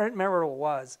Fridays. I don't remember what it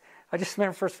was. I just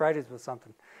remember First Fridays was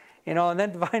something. And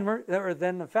then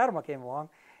then Fatima came along,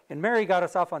 And Mary got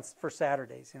us off on First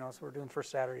Saturdays, so we're doing First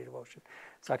Saturday devotion.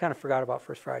 So I kind of forgot about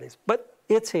First Fridays. But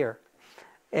it's here.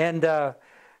 And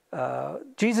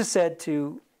Jesus said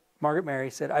to Margaret Mary,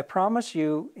 said, I promise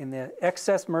you in the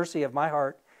excess mercy of my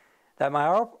heart that my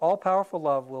all-powerful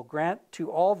love will grant to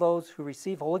all those who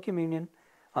receive Holy Communion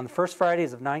on the first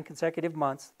Fridays of 9 consecutive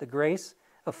months the grace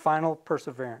of final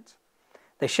perseverance.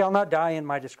 They shall not die in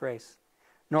my disgrace,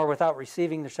 nor without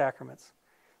receiving their sacraments.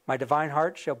 My divine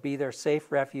heart shall be their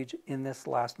safe refuge in this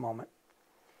last moment.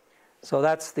 So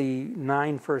that's the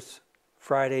 9 First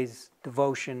Fridays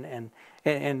devotion,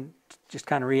 and just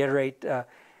kind of reiterate,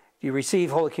 you receive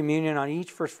Holy Communion on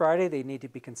each First Friday. They need to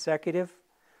be consecutive,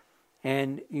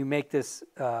 and you make this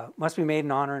must be made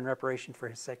in honor and reparation for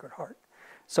His Sacred Heart.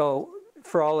 So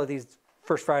for all of these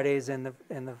First Fridays and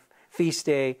the feast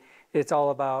day, it's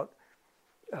all about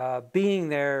being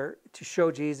there to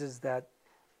show Jesus that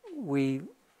we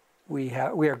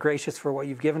are gracious for what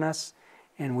you've given us,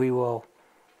 and we will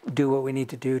do what we need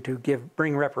to do to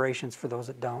bring reparations for those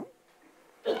that don't.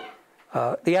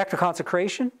 The act of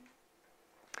consecration,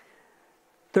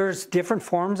 there's different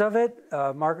forms of it.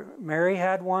 Mary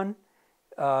had one.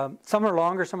 Some are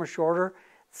longer, some are shorter.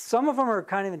 Some of them are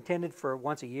kind of intended for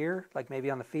once a year, like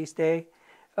maybe on the feast day.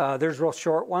 There's real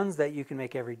short ones that you can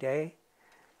make every day.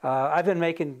 I've been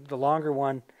making the longer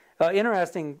one.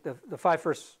 Interesting, the 5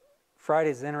 First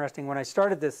Fridays is interesting. When I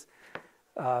started this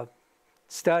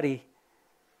study,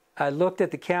 I looked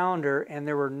at the calendar, and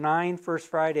there were 9 First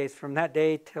Fridays from that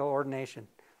day till ordination.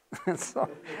 So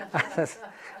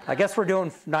I guess we're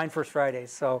doing 9 First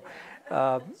Fridays. So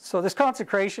this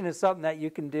consecration is something that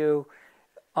you can do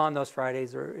on those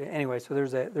Fridays, or anyway. So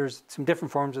there's some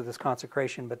different forms of this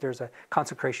consecration, but there's a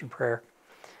consecration prayer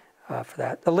for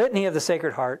that. The Litany of the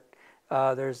Sacred Heart.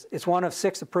 It's one of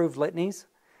 6 approved litanies.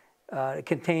 It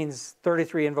contains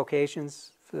 33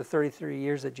 invocations for the 33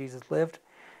 years that Jesus lived,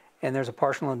 and there's a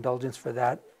partial indulgence for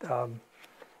that.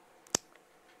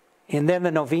 And then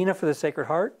the novena for the Sacred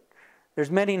Heart. There's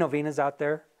many novenas out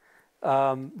there.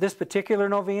 This particular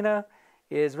novena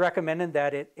is recommended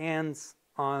that it ends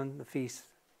on the Feast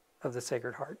of the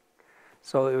Sacred Heart.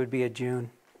 So it would be a June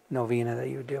novena that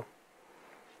you would do.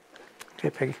 Okay,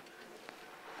 Peggy.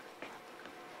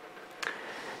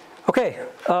 Okay,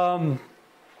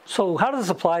 so how does this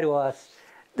apply to us?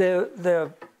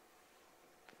 The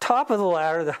top of the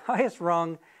ladder, the highest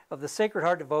rung of the Sacred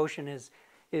Heart devotion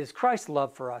is Christ's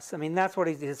love for us. I mean, that's what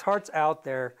his heart's out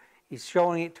there. He's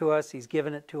showing it to us. He's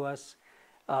given it to us.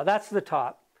 That's the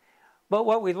top. But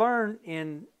what we learn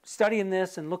in studying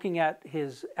this and looking at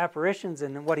his apparitions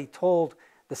and what he told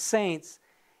the saints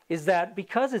is that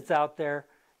because it's out there,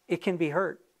 it can be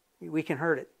hurt. We can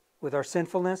hurt it with our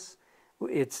sinfulness.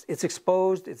 It's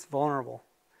exposed. It's vulnerable.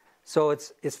 So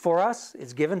it's for us.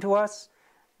 It's given to us,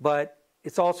 but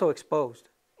it's also exposed.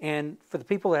 And for the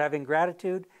people that have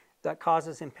ingratitude, that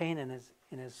causes him pain in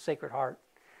his Sacred Heart.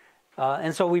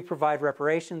 And so we provide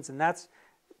reparations, and that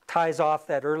ties off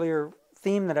that earlier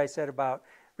theme that I said about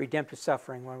redemptive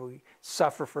suffering, when we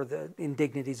suffer for the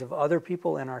indignities of other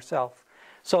people and ourselves.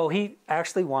 So he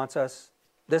actually wants us,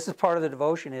 this is part of the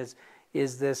devotion, is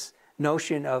this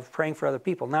notion of praying for other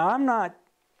people. Now, I'm not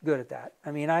good at that.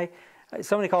 I mean,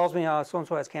 somebody calls me,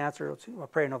 so-and-so has cancer, I'll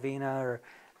pray a novena or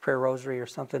pray a rosary or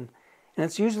something. And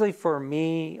it's usually for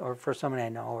me or for somebody I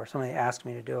know or somebody asks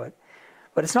me to do it.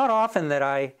 But it's not often that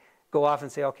I go off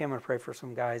and say, okay, I'm going to pray for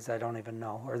some guys I don't even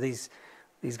know, or these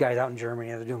guys out in Germany,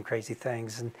 they're doing crazy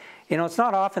things. And, it's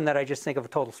not often that I just think of a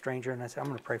total stranger and I say, I'm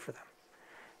going to pray for them.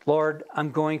 Lord, I'm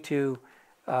going to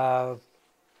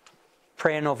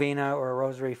pray a novena or a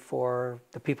rosary for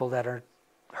the people that are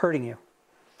hurting you.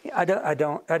 I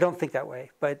don't think that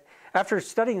way. But after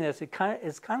studying this,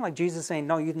 it's kind of like Jesus saying,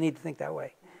 no, you need to think that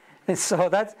way. And so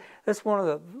that's one of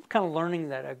the kind of learning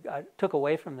that I took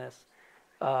away from this.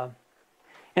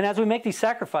 And as we make these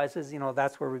sacrifices,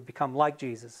 that's where we become like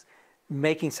Jesus,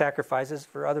 making sacrifices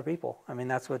for other people. I mean,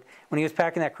 that's when he was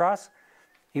packing that cross,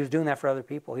 he was doing that for other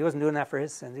people. He wasn't doing that for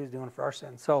his sins. He was doing it for our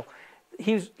sins. So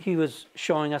he was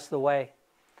showing us the way.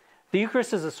 The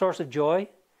Eucharist is a source of joy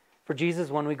for Jesus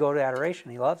when we go to adoration.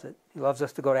 He loves it. He loves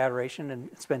us to go to adoration and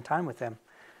spend time with him.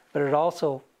 But it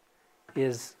also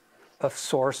is a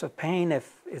source of pain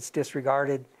if it's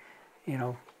disregarded,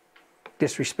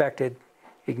 disrespected,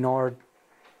 ignored,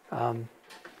 and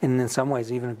in some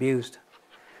ways even abused.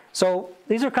 So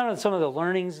these are kind of some of the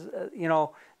learnings.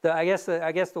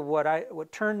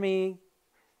 What turned me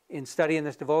in studying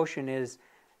this devotion is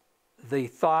the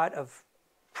thought of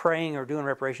praying or doing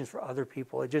reparations for other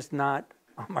people. It's just not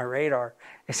on my radar.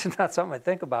 It's not something I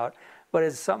think about, but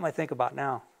it's something I think about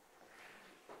now.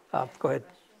 Go ahead.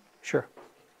 Sure.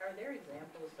 Are there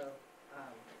examples of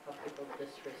people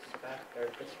disrespect or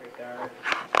disregard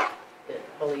the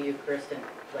Holy Eucharist and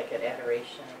like at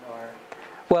adoration or?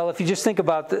 Well, if you just think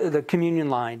about the communion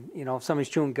line, if somebody's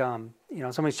chewing gum,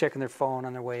 somebody's checking their phone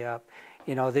on their way up,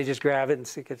 they just grab it and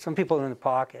stick it. Some people are in the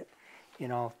pocket,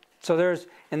 So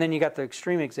and then you got the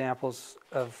extreme examples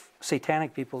of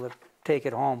satanic people that take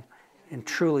it home and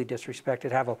truly disrespect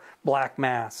it, have a black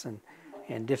mass and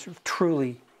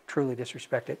truly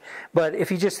disrespect it. But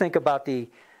if you just think about the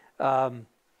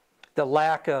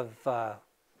lack of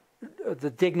the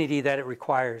dignity that it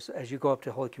requires as you go up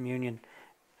to Holy Communion,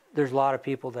 there's a lot of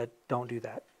people that don't do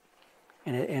that.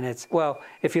 And it's, well,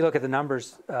 if you look at the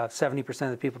numbers, 70%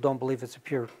 of the people don't believe it's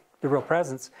the real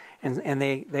presence, and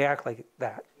they act like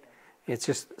that. It's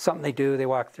just something they do, they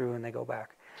walk through and they go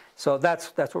back. So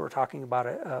that's what we're talking about,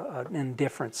 an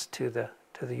indifference to the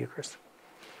Eucharist.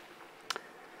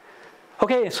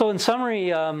 Okay, so in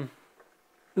summary,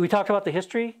 we talked about the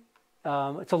history.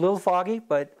 It's a little foggy,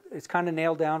 but it's kind of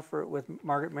nailed down with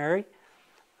Margaret Mary.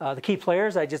 The key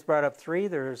players, I just brought up 3.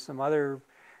 There's some other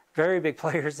very big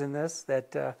players in this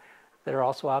that are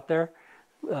also out there.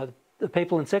 The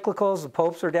papal encyclicals, the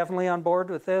popes are definitely on board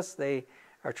with this. They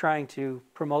are trying to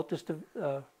promote this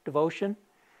devotion.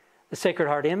 The Sacred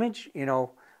Heart image,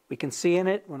 we can see in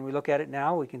it, when we look at it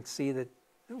now, we can see that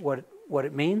what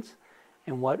it means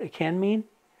and what it can mean.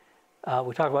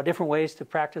 We talk about different ways to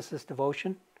practice this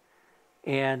devotion.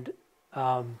 And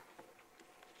then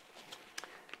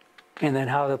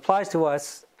how it applies to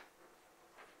us.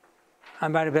 I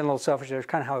might have been a little selfish there. It's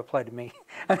kind of how it applied to me.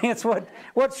 I mean, it's what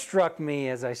struck me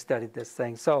as I studied this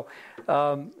thing. So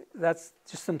that's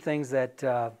just some things that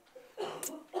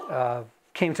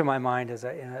came to my mind as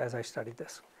I studied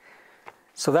this.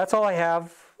 So that's all I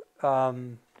have. Does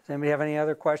anybody have any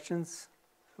other questions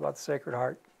about the Sacred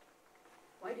Heart?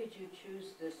 Why did you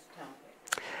choose this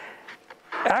topic?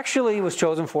 Actually, it was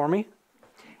chosen for me.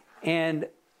 And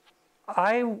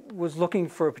I was looking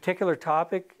for a particular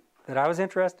topic that I was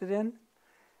interested in,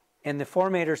 and the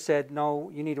formator said,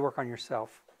 no, you need to work on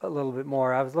yourself a little bit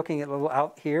more. I was looking at a little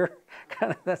out here.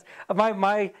 Kind of that's,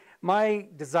 my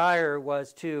desire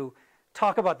was to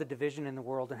talk about the division in the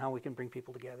world and how we can bring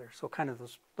people together. So kind of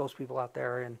those people out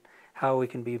there and how we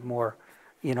can be more,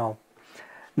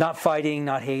 not fighting,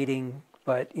 not hating,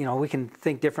 but, we can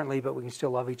think differently, but we can still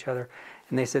love each other.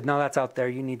 And they said, no, that's out there.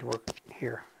 You need to work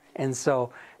here. And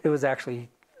so it was actually,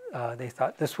 they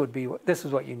thought this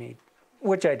is what you need,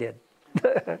 which I did.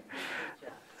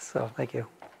 So thank you.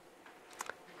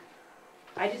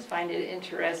 I just find it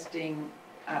interesting,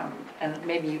 and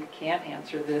maybe you can't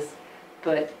answer this,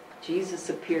 but Jesus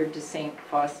appeared to Saint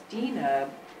Faustina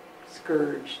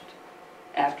scourged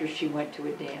after she went to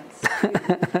a dance.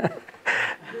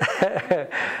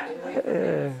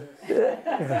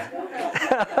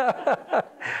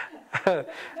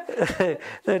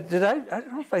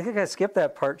 I think I skipped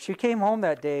that part. She came home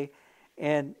that day,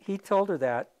 and he told her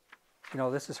that,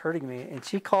 this is hurting me, and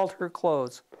she called her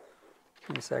clothes. Give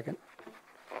me a second.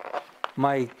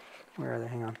 Where are they?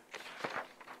 Hang on.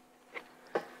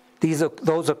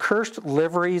 Those accursed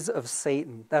liveries of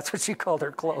Satan. That's what she called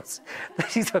her clothes.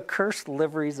 These accursed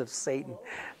liveries of Satan.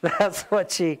 So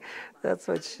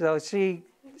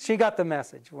she got the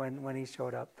message when he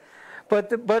showed up.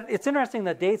 But it's interesting,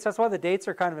 the dates. That's why the dates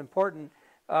are kind of important.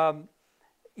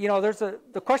 There's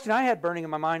the question I had burning in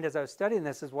my mind as I was studying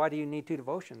this is, why do you need 2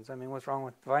 devotions? I mean, what's wrong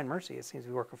with Divine Mercy? It seems to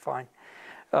be working fine.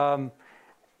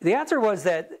 The answer was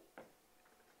that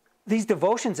these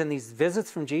devotions and these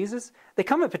visits from Jesus, they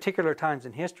come at particular times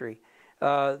in history.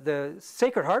 The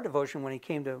Sacred Heart devotion, when he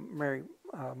came to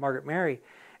Margaret Mary,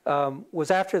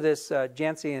 was after this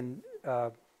Jansean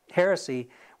heresy,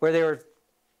 where they were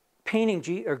painting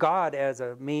God as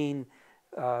a mean,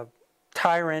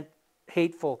 tyrant,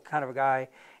 hateful kind of a guy,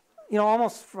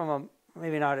 almost from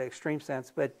maybe not an extreme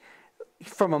sense, but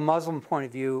from a Muslim point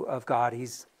of view of God.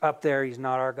 He's up there. He's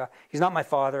not our God. He's not my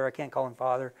father. I can't call him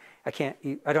father. I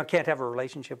can't have a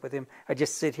relationship with him. I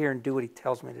just sit here and do what he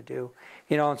tells me to do.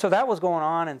 And so that was going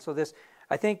on. And so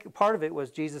I think part of it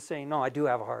was Jesus saying, no, I do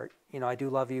have a heart. I do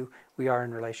love you. We are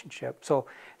in relationship. So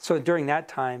during that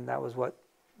time, that was what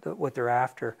they're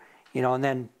after. And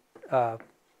then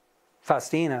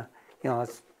Faustina,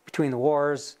 it's between the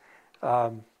wars.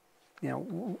 So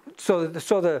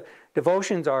the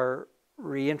devotions are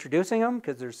reintroducing them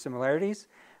because there's similarities,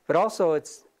 but also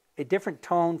it's a different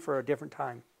tone for a different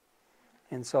time.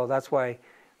 And so that's why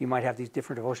you might have these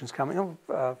different devotions coming.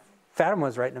 Fatima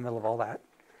was right in the middle of all that.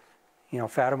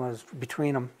 Fatima was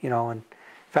between them, and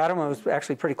Fatima was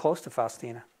actually pretty close to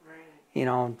Faustina.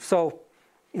 Right. So,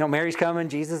 Mary's coming,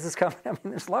 Jesus is coming. I mean,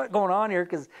 there's a lot going on here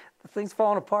because the thing's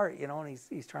falling apart, and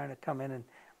he's trying to come in and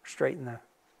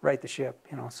right the ship,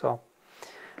 so.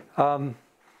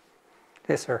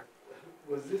 Yes, sir.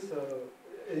 Was this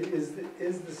is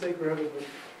the Sacred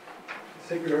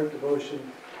Heart devotion,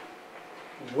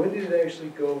 when did it actually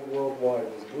go worldwide?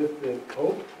 Was it with the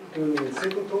Pope doing the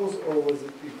encyclicals, or was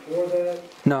it before that?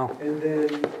 No. And then,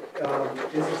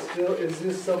 is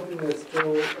this something that's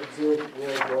still observed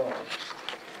worldwide?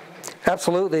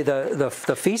 Absolutely, the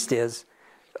feast is.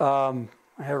 I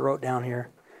have it wrote down here.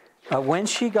 When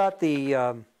she got the,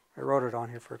 I wrote it on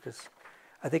here because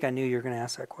I think I knew you were going to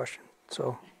ask that question.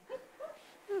 So,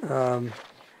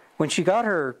 when she got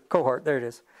her cohort, there it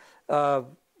is.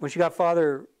 When she got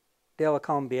Father de la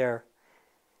Colombière,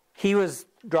 he was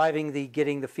driving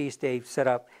getting the feast day set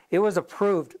up. It was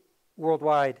approved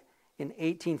worldwide in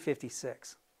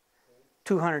 1856,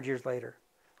 200 years later,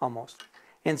 almost.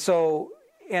 And so,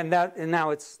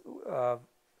 now it's,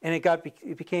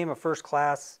 it became a first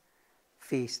class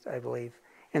feast, I believe.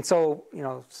 And so,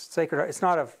 Sacred Heart, it's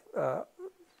not a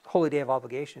holy day of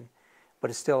obligation, but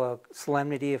it's still a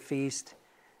solemnity of feast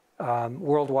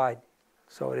worldwide.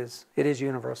 So it is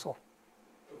universal.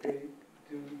 Okay,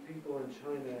 do people in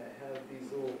China have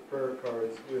these little prayer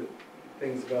cards with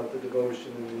things about the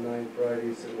devotion and the 9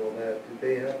 Fridays and all that? Do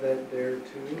they have that there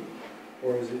too?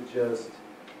 Or is it just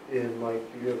in like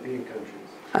the European countries?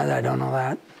 I don't know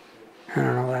that.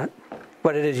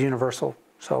 But it is universal,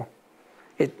 so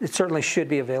it certainly should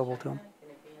be available to them. Can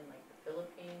it be in like the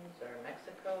Philippines or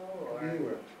Mexico or?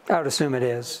 Anywhere. I would assume it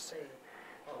Let's is. say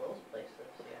all those places,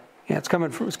 yeah. Yeah, it's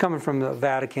coming from the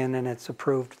Vatican, and it's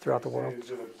approved throughout the world.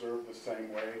 Is it observed the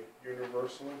same way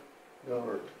universally?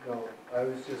 No. I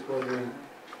was just wondering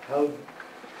how,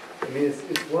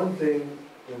 it's one thing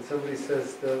when somebody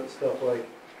says stuff like,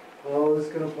 oh, this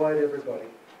is going to apply to everybody.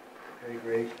 Okay,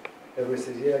 great. Everybody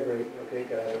says, yeah, great. Okay,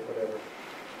 got it, whatever.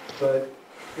 But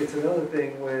it's another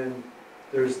thing when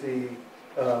there's the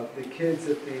kids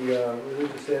at the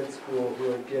religious ed school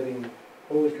who are getting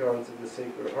holy cards of the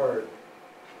Sacred Heart.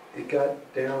 It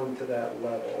got down to that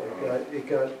level. It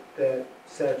got that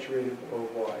saturated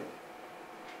worldwide.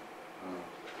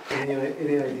 Any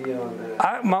idea on that?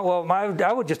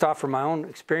 I would just offer my own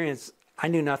experience. I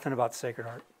knew nothing about the Sacred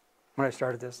Heart when I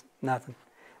started this. Nothing.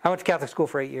 I went to Catholic school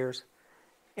for 8 years,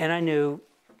 and I knew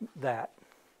that.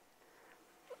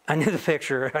 I knew the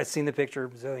picture. I'd seen the picture a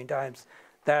bazillion times.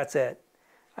 That's it.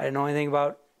 I didn't know anything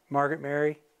about Margaret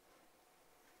Mary.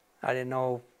 I didn't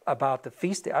know about the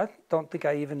feast day. I don't think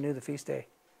I even knew the feast day.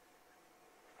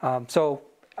 That's. The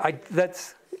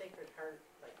Sacred Heart,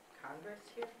 like Congress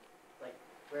here, like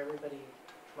where everybody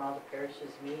from all the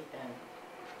parishes meet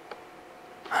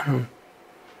and.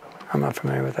 I'm not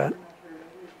familiar with that.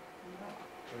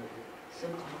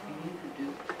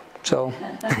 So,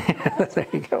 there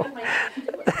you go.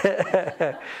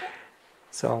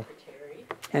 So,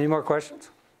 any more questions?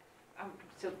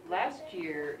 So last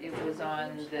year, it was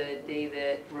on the day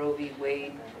that Roe v.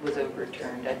 Wade was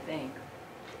overturned, I think.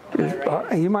 Am I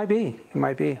right? You might be.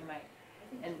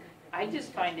 And I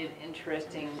just find it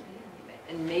interesting,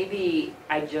 and maybe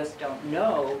I just don't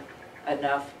know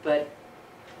enough, but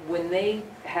when they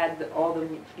had all the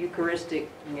Eucharistic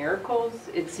miracles,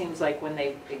 it seems like when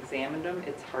they examined them,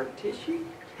 it's heart tissue.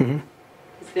 Mm-hmm.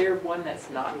 Is there one that's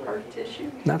not heart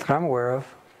tissue? Not that I'm aware of.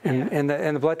 And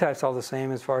the blood type's all the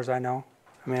same as far as I know.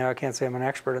 I mean, I can't say I'm an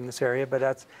expert in this area, but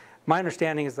that's my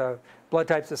understanding is the blood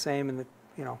type's the same, and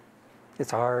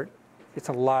it's a heart, it's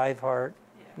a live heart,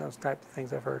 those types of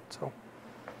things I've heard. So,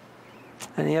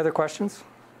 any other questions?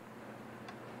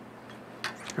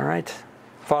 All right,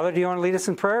 Father, do you want to lead us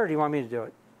in prayer, or do you want me to do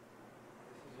it?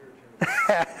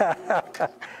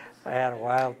 I had a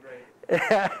wild.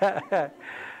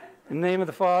 In the name of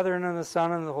the Father, and of the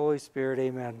Son, and of the Holy Spirit,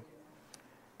 amen.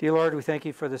 Dear Lord, we thank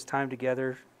you for this time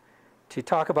together to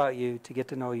talk about you, to get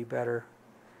to know you better,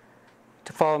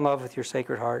 to fall in love with your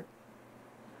Sacred Heart.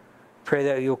 Pray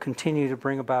that you'll continue to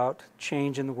bring about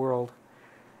change in the world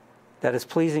that is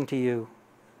pleasing to you,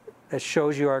 that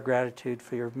shows you our gratitude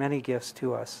for your many gifts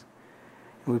to us.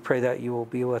 And we pray that you will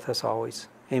be with us always.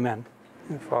 Amen.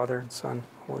 In the Father, and Son,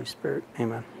 Holy Spirit.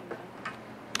 Amen.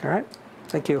 All right.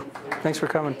 Thank you. Thanks for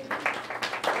coming.